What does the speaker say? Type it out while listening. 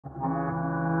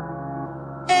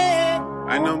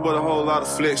Ain't nothing but a whole lot of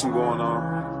flexing going on.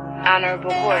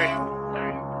 Honorable court.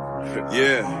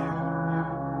 Yeah.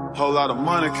 Whole lot of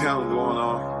money counting going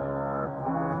on.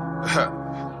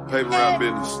 Paper route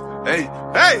business. Hey,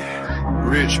 hey!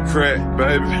 Rich crack,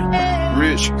 baby.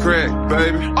 Rich crack,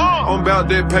 baby. I'm about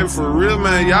that paper for real,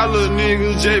 man. Y'all little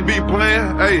niggas just be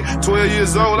playing. Hey, 12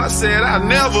 years old, I said I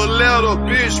never let a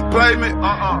bitch play me.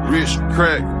 Rich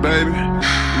crack, baby.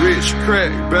 Rich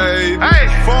crack, baby. Hey,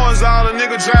 phones all the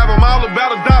nigga drive, I'm all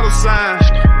about a dollar sign.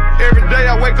 Every day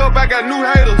I wake up, I got new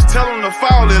haters, tell them to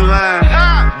fall in line.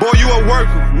 Boy, you a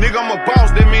worker, nigga, I'm a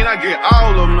boss, that mean I get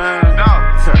all of mine.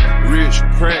 Rich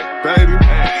crack, baby.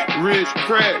 Rich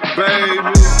crack, baby.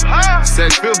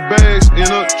 6 fifth bags in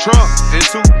a trunk and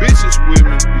 2 bitches with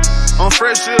me. I'm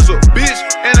fresh as a bitch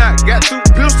and I got 2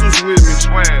 pistols with me.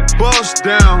 Bust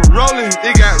down, rolling,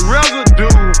 it got residue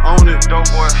on it.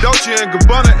 Dolce and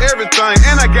Gabbana, everything,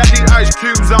 and I got these ice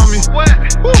cubes on me.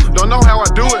 Woo, don't know how I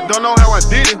do it, don't know how I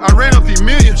did it. I ran up these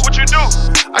millions. What you do?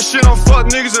 I shit on fuck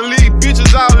niggas and leave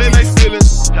bitches all in they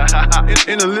feelings.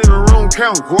 In the living room,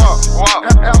 count guap.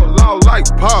 Outlaw like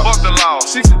pop. Fuck the law.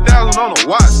 60,000 on the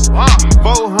watch.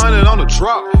 400 on the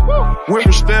drop.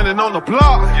 Women standing on the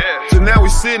block. So now we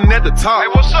sitting at the top. Hey,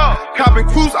 what's up? Copping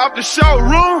coups off the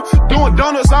showroom, doing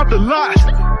donuts off the lot.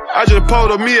 I just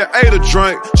pulled up me an 8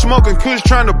 drink, smoking kush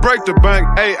trying to break the bank.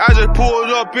 Hey, I just pulled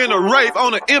up in a Wraith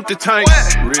on an empty tank.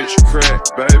 Rich crack,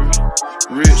 baby.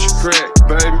 Rich crack,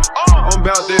 baby. I'm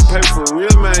about that paper for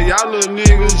real, man. Y'all little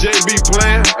niggas just be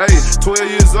playing. Hey, 12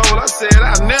 years old, I said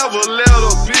I never let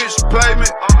a bitch play me.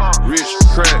 Rich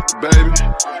crack, baby.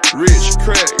 Rich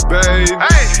crack, baby.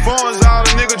 Hey, phones all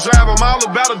the nigga drive, I'm all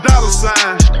about a dollar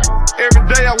sign. Every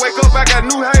day I wake up, I got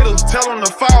new haters, tell them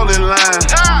to fall in line.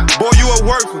 Boy, you a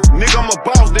worker, nigga, I'm a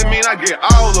boss, that mean I get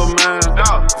all of mine.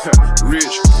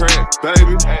 Rich crack,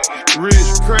 baby.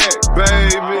 Rich crack,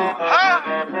 baby.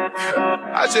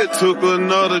 I just took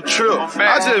another trip.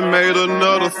 I just made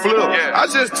another flip. I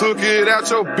just took it out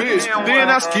your bitch. Then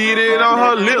I skied it on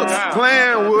her lips.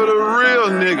 Playing with a real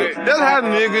nigga. That's how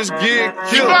niggas get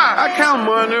killed. I count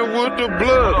money with the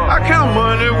blood. I count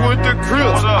money with the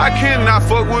crips. I cannot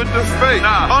fuck with the fake.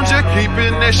 I'm just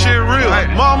keeping that shit real.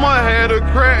 Mama had a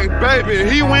crack, baby.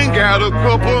 He went got a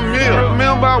couple mil.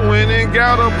 Remember I went and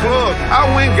got a plug. I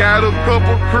went got a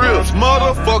couple cribs.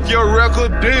 Motherfuck your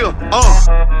record deal.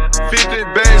 50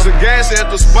 bags of gas at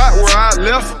the spot where I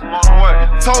left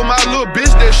her. Told my little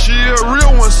bitch that she a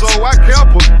real one, so I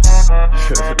kept her.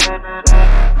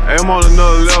 Hey, I'm on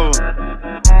another level.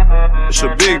 It's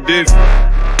a big difference.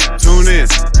 Tune in.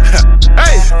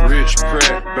 Hey, rich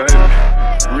crack, baby.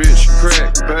 Rich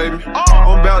crack, baby.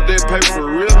 I'm about that paper for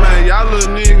real, man. Y'all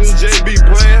little niggas just be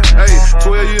playing. Hey,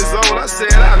 12 years old, I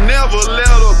said I never let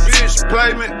a bitch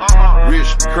play me.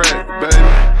 Rich crack, baby.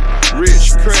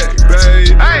 Rich crack,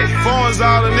 baby. Hey, phones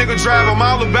all the nigga drive, I'm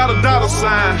all about a dollar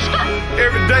sign.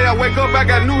 Every day I wake up, I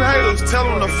got new haters, tell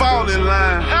them to fall in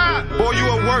line. Boy, you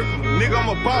a worker, nigga, I'm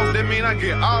a boss, that mean I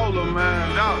get all of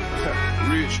mine.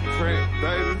 Rich crack,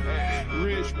 baby.